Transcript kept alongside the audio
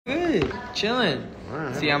Good. Chilling.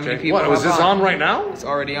 Right, See how many people. What, was this on right now? It's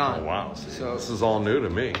already on. Oh, wow. So This is all new to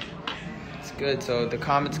me. it's good. So the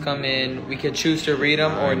comments come in. We can choose to read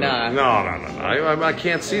them or not. No. I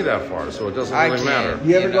can't see that far, so it doesn't I really can. matter.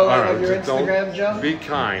 You ever go All live right, on your just don't Instagram, Joe? Be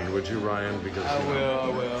kind, would you, Ryan? Because I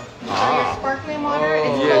will. Ah. Sparkling water.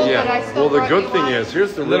 It's Yeah, cold, yeah. but I still Well, the brought good you thing one. is,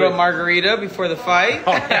 here's the A little really- margarita before the fight.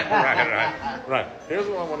 Oh, right. Here's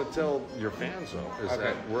what I want to tell your fans, though, is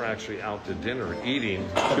that we're actually out to dinner, eating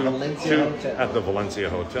at the Valencia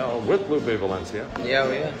Hotel with Lupe Valencia.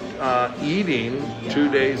 Yeah. Eating 2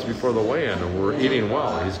 days before the weigh-in, and we're eating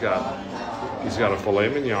well. He's got a filet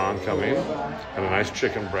mignon coming, and a nice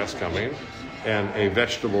chicken breast coming, and a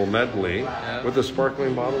vegetable medley with a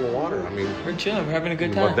sparkling bottle of water. I mean, We're chilling. We're having a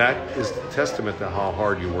good time. but that is testament to how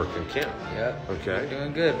hard you work in camp. Yeah. Okay. We're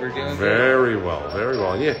doing good. Very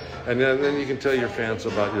well. Yeah, and then you can tell your fans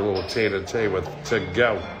about your little tete-a-tete with To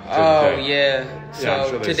Go. Oh today. yeah. I'm So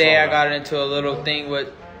sure they today saw I that. got into a little thing with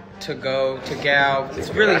To Go.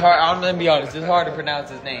 It's really hard. I'm gonna be honest. It's hard to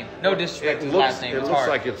pronounce his name. No disrespect to his last name. It It's looks hard.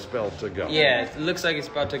 like it's spelled To Go. Yeah, it looks like it's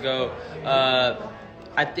about to go.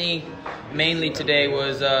 I think mainly today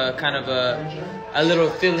was kind of a little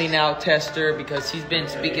filling out tester because he's been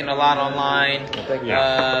speaking a lot online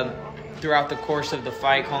throughout the course of the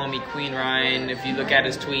fight, calling me Queen Ryan. If you look at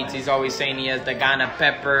his tweets, he's always saying he has the Ghana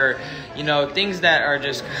pepper, things that are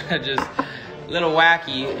just kind of just a little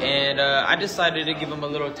wacky. And I decided to give him a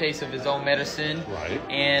little taste of his own medicine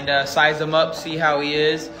and size him up, see how he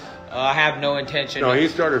is. I have no intention. No, he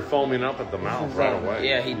started foaming up at the mouth right away.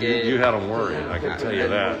 Yeah, he did. You had him worried, I can tell you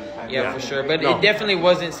that. Yeah, for sure. But it definitely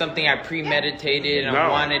wasn't something I premeditated and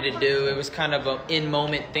wanted to do. It was kind of an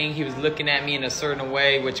in-moment thing. He was looking at me in a certain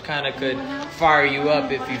way, which kind of could fire you up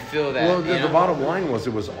if you feel that. Well, the bottom line was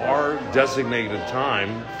it was our designated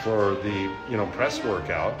time for the press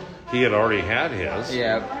workout. He had already had his.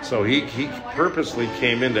 Yeah. So he purposely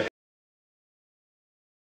came into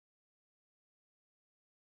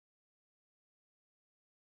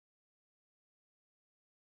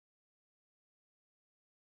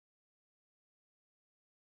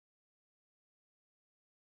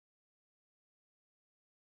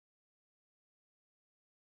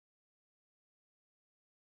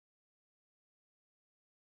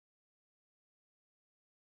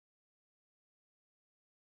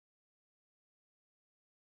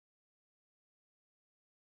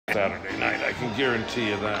Saturday night. I can guarantee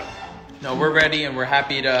you that. No, we're ready and we're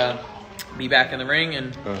happy to be back in the ring,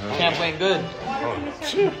 and camp went good.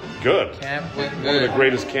 Good. Camp went good. One of the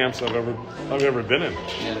greatest camps I've ever been in.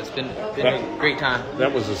 Yeah, it's been a great time.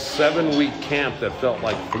 That was a 7-week camp that felt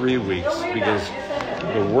like 3 weeks because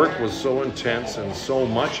the work was so intense and so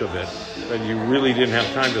much of it that you really didn't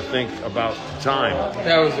have time to think about time.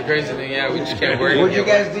 That was the crazy thing. Yeah, we just kept working. Where'd you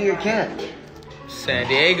guys do your camp? San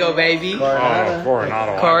Diego, baby.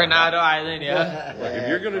 Coronado. Island, yeah. Look, if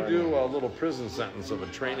you're going to do a little prison sentence of a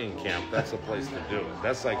training camp, that's the place to do it.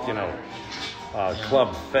 That's like,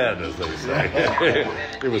 club fed, as they say.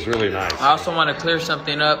 It was really nice. I also want to clear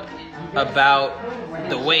something up about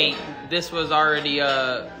the weight. This was already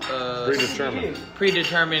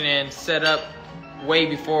predetermined and set up way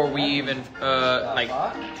before we even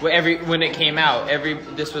when it came out.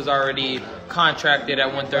 This was already contracted at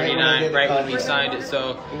 139 right when we signed it,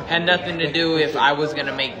 so had nothing to do if I was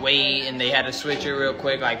gonna make weight and they had to switch it real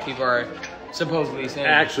quick like people are supposedly saying.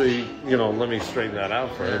 Actually, let me straighten that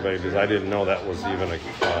out for everybody because I didn't know that was even a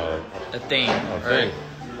thing. Right.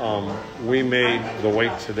 We made the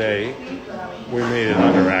weight today. We made it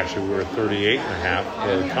under, actually, we were 38 and a half.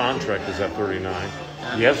 The contract is at 39.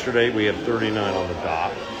 Yesterday, we had 39 on the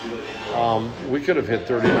dot. We could have hit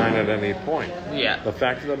 39 at any point. Yeah. The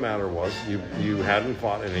fact of the matter was, you hadn't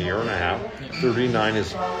fought in a year and a half. 39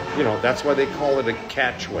 is, that's why they call it a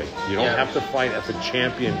catch weight. You don't have to fight at the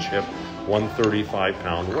championship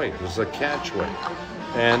 135-pound weight. This is a catch weight.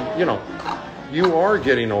 And, you are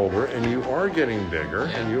getting older, and you are getting bigger,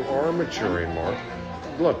 and you are maturing more.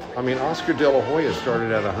 Look, Oscar De La Hoya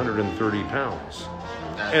started at 130 pounds.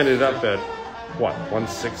 Ended up at, what,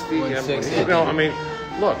 160? 160.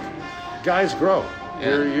 Look, guys grow.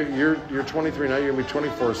 Yeah. You're 23 now, you're going to be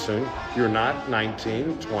 24 soon. You're not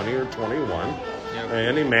 19, 20, or 21. Yep.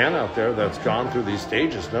 Any man out there that's gone through these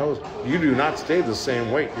stages knows you do not stay the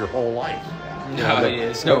same weight your whole life. No,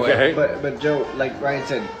 it's no way. But Joe, like Ryan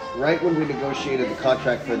said, right when we negotiated the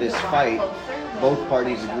contract for this fight, both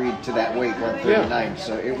parties agreed to that weight, 139. Yeah.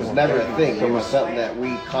 So it was never a thing. It was something that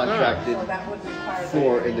we contracted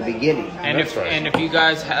for in the beginning. And if you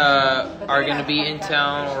guys are going to be in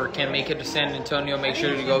town or can make it to San Antonio, make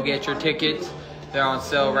sure to go get your tickets. They're on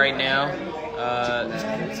sale right now.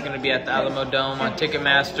 It's going to be at the Alamo Dome on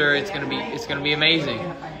Ticketmaster. It's going to be amazing.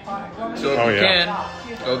 So if you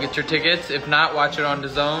can, go get your tickets. If not, watch it on the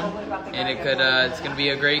Zone, and it's going to be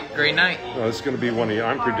a great night. Well, it's going to be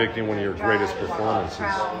I'm predicting one of your greatest performances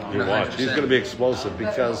you watch. 100%. He's going to be explosive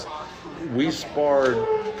because we sparred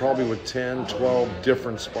probably with 10, 12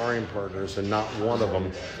 different sparring partners, and not one of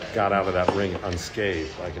them got out of that ring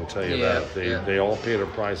unscathed. I can tell you that. They all paid a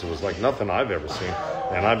price. It was like nothing I've ever seen.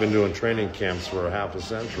 And I've been doing training camps for a half a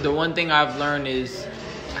century. The one thing I've learned is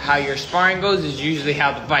how your sparring goes is usually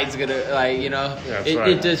how the fight's gonna,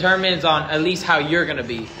 it determines on at least how you're gonna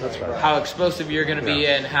be. That's right. How explosive you're gonna be,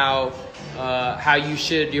 and how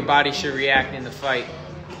your body should react in the fight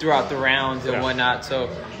throughout the rounds and whatnot. So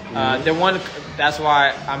that's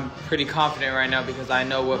why I'm pretty confident right now, because I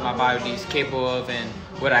know what my body is capable of and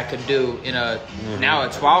what I could do in now a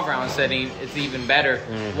 12-round setting. It's even better.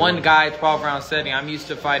 One guy 12-round setting. I'm used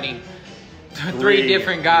to fighting three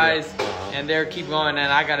different guys, and they keep going,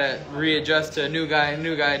 and I gotta readjust to a new guy.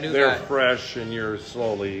 They're fresh, and you're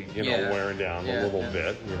slowly, wearing down a little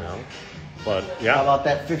bit, But How about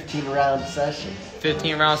that 15-round session?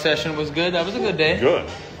 15-round session was good. That was a good day. Good.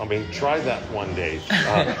 I mean, try that one day.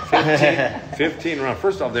 15 round.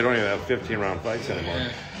 First off, they don't even have 15-round fights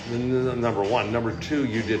anymore. Number one. Number two,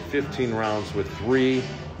 you did 15 rounds with 3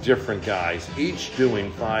 different guys, each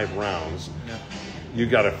doing 5 rounds. Yeah. You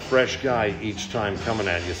got a fresh guy each time coming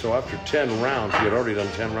at you. So after 10 rounds, you had already done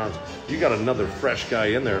 10 rounds. You got another fresh guy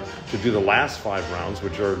in there to do the last 5 rounds,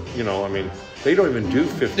 which are, they don't even do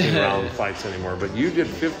 15-round fights anymore. But you did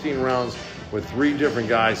 15 rounds with 3 different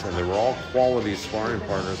guys, and they were all quality sparring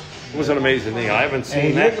partners. It was an amazing thing. I haven't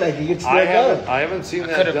seen that. Like you could still I haven't seen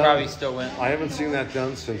that could have done. probably still went. I haven't seen that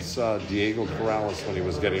done since Diego Corrales when he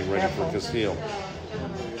was getting ready for Castillo.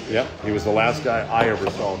 Yep, he was the last guy I ever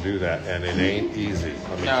saw do that, and it ain't easy.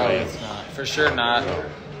 No, it's not. For sure not. No.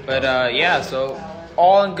 But so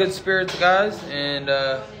all in good spirits, guys, and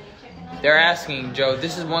they're asking, Joe,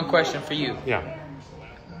 this is one question for you. Yeah.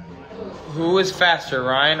 Who is faster,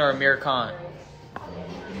 Ryan or Amir Khan?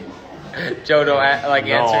 Joe don't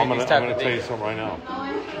answering these type of things. I'm gonna tell you something right now.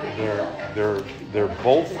 They're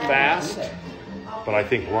both fast, but I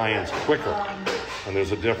think Ryan's quicker, and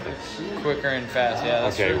there's a difference. Quicker and fast, yeah.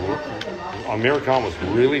 That's true. Amir Khan was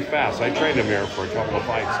really fast. I trained Amir for a couple of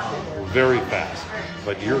fights. Very fast,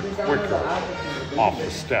 but you're quicker off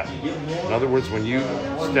the step. In other words, when you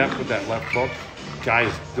step with that left hook,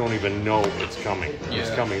 guys don't even know it's coming. Yeah.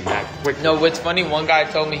 It's coming that quick. No, what's funny, one guy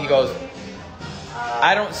told me, he goes,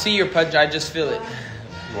 I don't see your punch, I just feel it.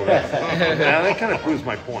 Well, that kind of proves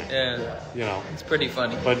my point. Yeah. It's pretty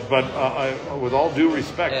funny. But with all due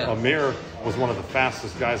respect, Amir was one of the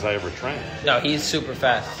fastest guys I ever trained. No, he's super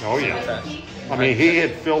fast. Oh, yeah. Fast. I mean, he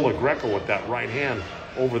hit Phil LaGreca with that right hand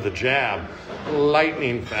over the jab,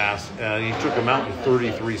 lightning fast. He took him out in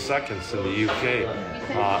 33 seconds in the UK.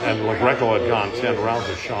 And LaGreca had gone 10 rounds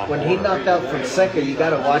with Sean. When he knocked out Fonseca, you got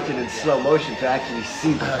to watch it in slow motion to actually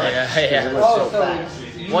see the fight. It was so fast.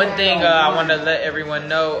 One thing I want to let everyone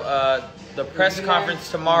know, the press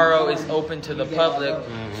conference tomorrow is open to the public,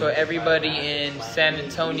 so everybody in San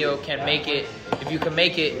Antonio can make it. If you can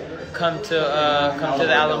make it, come to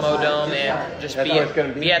the Alamo Dome and just be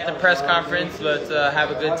at the press conference. Let's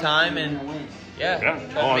have a good time and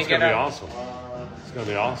it's gonna be awesome. It's gonna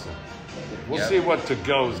be awesome. We'll see what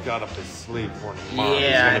To-Go's got up his sleeve for tomorrow.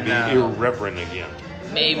 Yeah, He's gonna be irreverent again.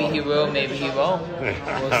 Maybe he will, maybe he won't.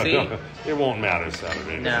 We'll see. It won't matter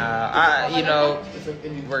Saturday. Nah,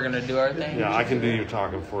 we're gonna do our thing. Yeah, I can do your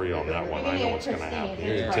talking for you on that one. I know what's gonna happen.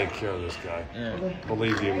 You can take care of this guy. Yeah.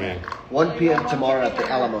 Believe you me. 1 p.m. tomorrow at the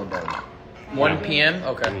Alamo Dome. 1 p.m.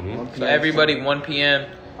 Okay. Mm-hmm. So everybody, 1 p.m.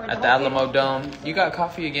 at the Alamo Dome. You got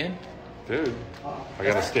coffee again? Dude, I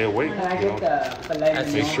gotta stay awake. Make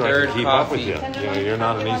sure I can keep up with you. You're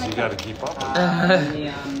not an easy guy to keep up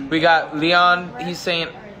with. We got Leon. He's saying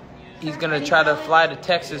he's gonna try to fly to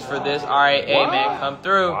Texas for this. All right, hey man, come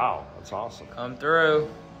through. Wow, that's awesome. Come through.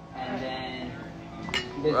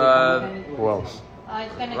 Who else?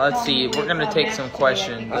 Let's see. We're gonna take some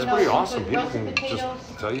questions. That's pretty awesome. People can just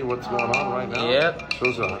tell you what's going on right now. Yep.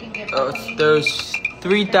 Shows up. There's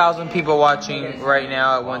 3,000 people watching right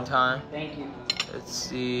now at one time. Let's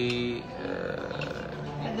see.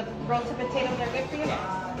 And the roasted potatoes are good for you?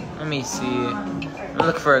 Let me see. I'm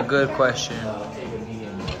looking for a good question.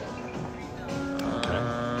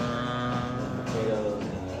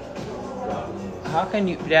 How can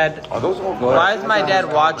you, Dad? Are those all good? Why is my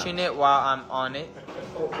dad watching it while I'm on it?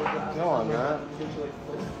 No, I'm not.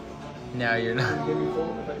 No, you're not. You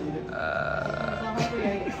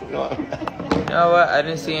know what? I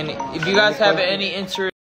didn't see any. If you guys have any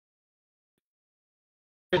interest.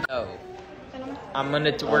 We're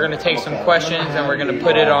gonna take some questions and we're gonna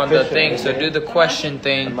put it on the thing. So do the question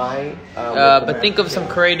thing, but think of some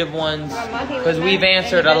creative ones because we've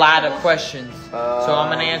answered a lot of questions. So I'm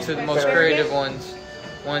gonna answer the most creative ones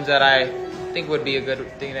that I think would be a good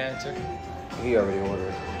thing to answer. He already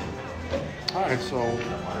ordered. All right, so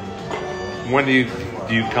when do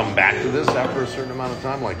you come back to this after a certain amount of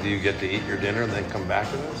time? Like, do you get to eat your dinner and then come back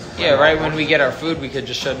to this? Yeah, right when we get our food, we could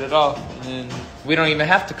just shut it off, and we don't even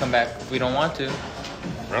have to come back if we don't want to.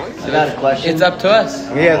 Really? I got a question. It's up to us.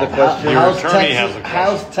 We have the question. Your attorney has a question.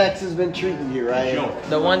 How's Texas been treating you, Ryan?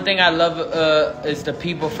 The one thing I love is the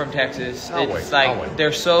people from Texas. It's like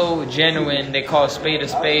they're so genuine. They call a spade,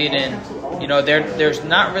 and you know, there's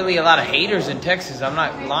not really a lot of haters in Texas. I'm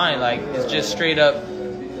not lying. Like, it's just straight up.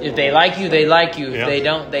 If they like you, they like you. If they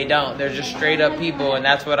don't, they don't. They're just straight up people, and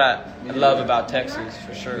that's what I love about Texas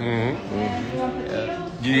for sure. Mm-hmm. Yeah.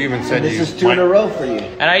 You even said this is 2 in a row for you.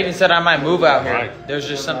 And I even said I might move out here. Right. There's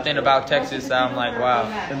just something about Texas that I'm like, wow.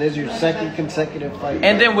 And there's your second consecutive fight.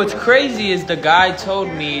 And then what's crazy is the guy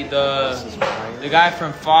told me the guy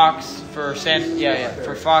from Fox for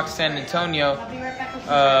Fox San Antonio.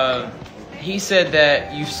 He said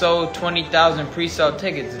that you sold 20,000 pre-sale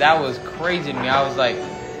tickets. That was crazy to me. I was like,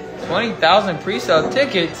 20,000 pre-sale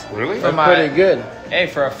tickets? Really? That's pretty good. Hey,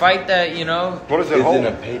 for a fight that, you know. What does it hold?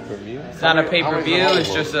 It's a pay-per-view. It's not a pay-per-view.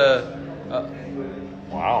 It's just a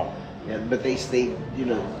wow. Yeah, but they stayed, you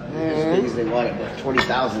know, as big as they wanted. But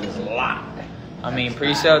 20,000 is a lot. I mean,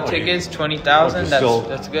 pre-sale tickets, 20,000.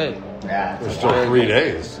 That's good. Yeah, There's still 3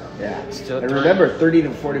 days. Yeah. Still And 3. remember, 30 to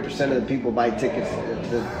 40% of the people buy tickets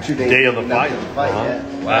the 2 days. Day of the fight. Yeah.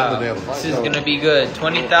 Wow. The day of the fight. This is gonna be good.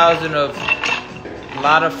 20,000 of a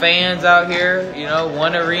lot of fans out here. You know,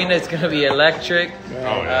 one arena is gonna be electric.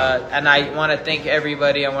 And I want to thank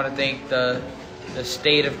everybody. I want to thank the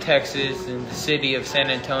state of Texas and the city of San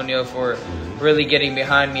Antonio for really getting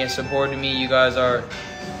behind me and supporting me. You guys are,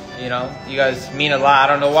 you know, you guys mean a lot.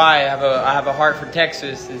 I don't know why. I have a heart for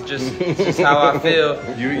Texas. It's just how I feel.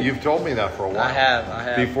 You've told me that for a while. I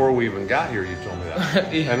have. Before we even got here, you told me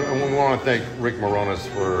that. Yeah. And we want to thank Rick Moronis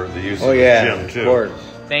for the use of Oh, the yeah, gym too. of course.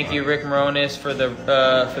 Thank you, Rick Moronis, for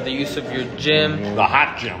the use of your gym. The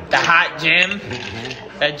hot gym. The hot gym.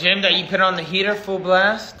 That gym that you put on the heater full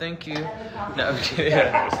blast. Thank you. No,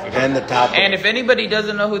 And the top. And if anybody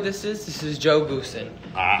doesn't know who this is Joe Goosen.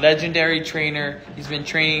 Legendary trainer. He's been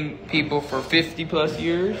training people for 50 plus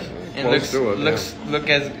years. And looks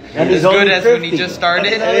as good as when he just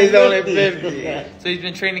started. And he's only 50. So he's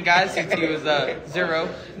been training guys since he was 0.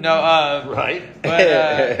 No, right. But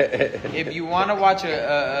if you want to watch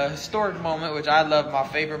a historic moment, which I love, my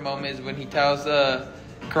favorite moment is when he tells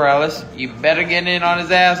Corrales, you better get in on his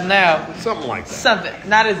ass now. Something like that. Something.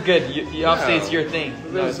 Not as good. You obviously it's your thing.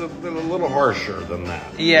 There's a little harsher than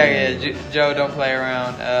that. Yeah. Joe, don't play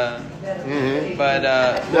around. But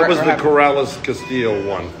that was the Corrales-Castillo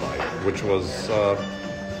 1 fight, which was a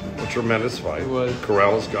tremendous fight.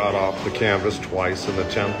 Corrales got off the canvas twice in the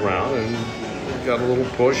 10th round and got a little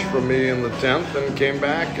push from me in the 10th and came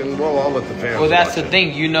back, and I'll let the fans. Well, that's watch the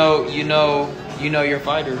thing. You know your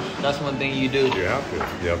fighters. You have to.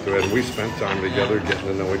 You have to. And we spent time together getting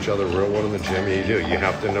to know each other real well in the gym. You do. You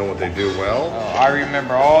have to know what they do well. Oh, I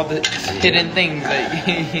remember all the hidden things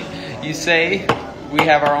that you say. We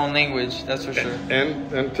have our own language, that's for sure.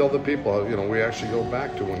 And tell the people, you know, we actually go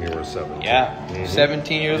back to when you were 17. Yeah,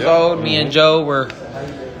 17 years old. Me and Joe were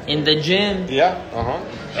in the gym. Yeah,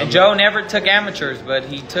 And Joe never took amateurs, but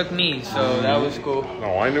he took me, so that was cool.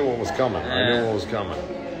 No, I knew what was coming. I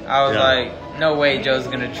was like, no way Joe's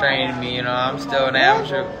gonna train me. You know, I'm still an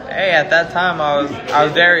amateur. Hey, at that time I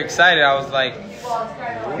was very excited. I was like,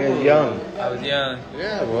 you're young. I was young.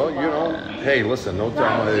 Yeah, well, you know, hey, listen, no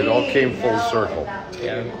doubt, it all came full circle.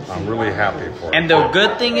 Yeah. I'm really happy for it. And the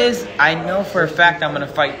good thing is, I know for a fact I'm gonna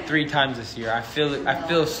fight 3 times this year. I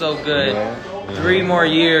feel so good. 3 more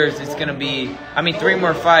years, it's gonna be. 3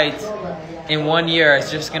 more fights in 1 year. It's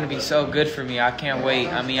just gonna be so good for me. I can't wait.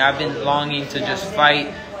 I've been longing to just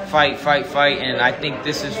fight, and I think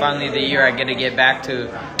this is finally the year I get to get back to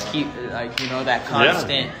keep that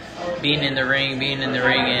constant. Yeah. Being in the ring,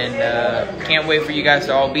 and can't wait for you guys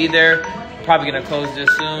to all be there. Probably gonna close this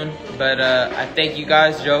soon, but I thank you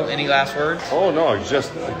guys. Joe, any last words? Oh no,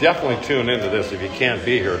 just definitely tune into this. If you can't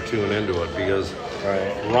be here, tune into it, because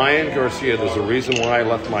Ryan Garcia, there's a reason why I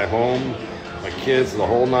left my home, my kids, the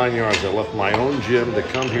whole 9 yards. I left my own gym to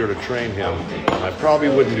come here to train him. I probably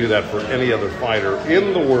wouldn't do that for any other fighter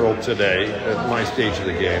in the world today at my stage of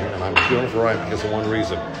the game, and I'm doing it for Ryan because of one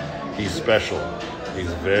reason: he's special.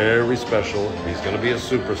 He's very special. He's going to be a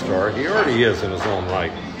superstar. He already is in his own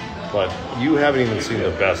right. But you haven't even seen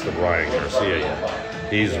the best of Ryan Garcia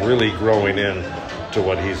yet. He's really growing in to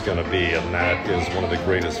what he's going to be, and that is one of the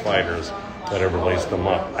greatest fighters that ever laced them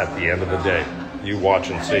up at the end of the day. You watch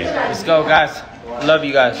and see. Let's go, guys. Love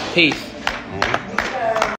you guys. Peace. Mm-hmm.